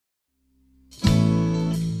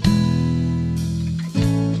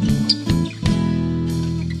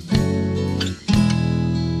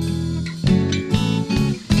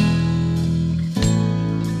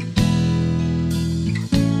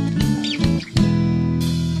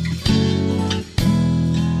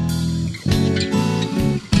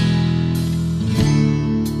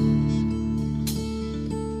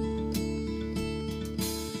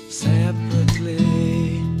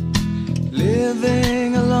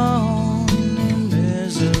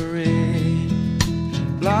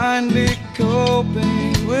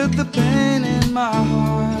with the pain in my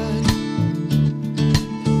heart,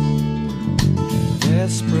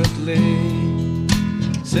 desperately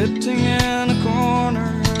sitting in a corner,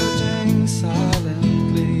 hurting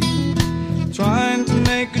silently, trying to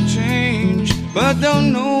make a change, but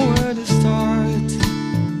don't know where to start.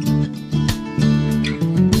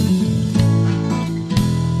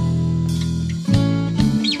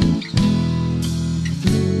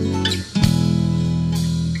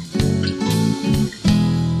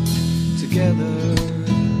 Together,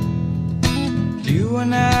 you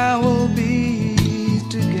and I will be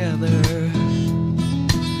together,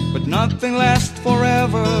 but nothing lasts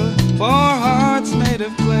forever for hearts made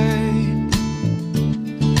of clay.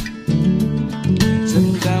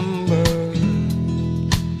 September,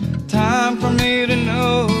 time for me to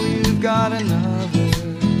know you've got another.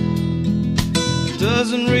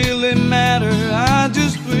 Doesn't really matter, I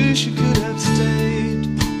just wish you could have stayed.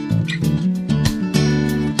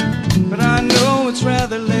 But I know it's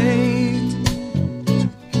rather late.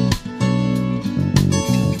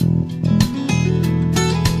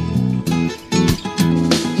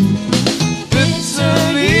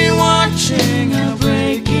 Bitterly watching a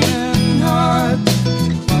breaking heart.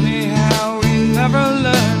 Funny how we never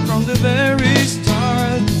learned from the very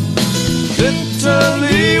start.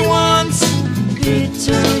 Bitterly once,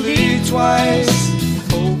 bitterly twice,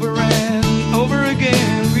 over and over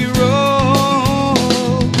again we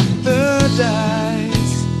roll the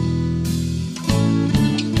dice.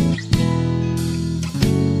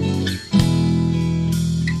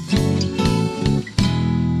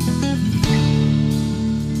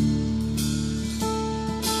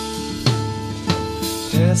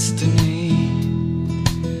 Destiny,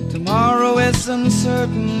 tomorrow is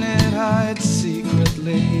uncertain, it hides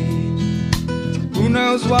secretly. Who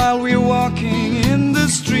knows while we're walking in the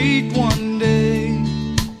street one day,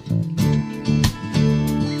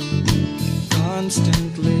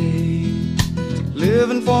 constantly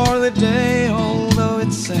living for the day, although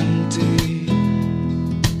it's empty,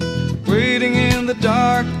 waiting in the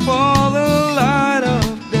dark for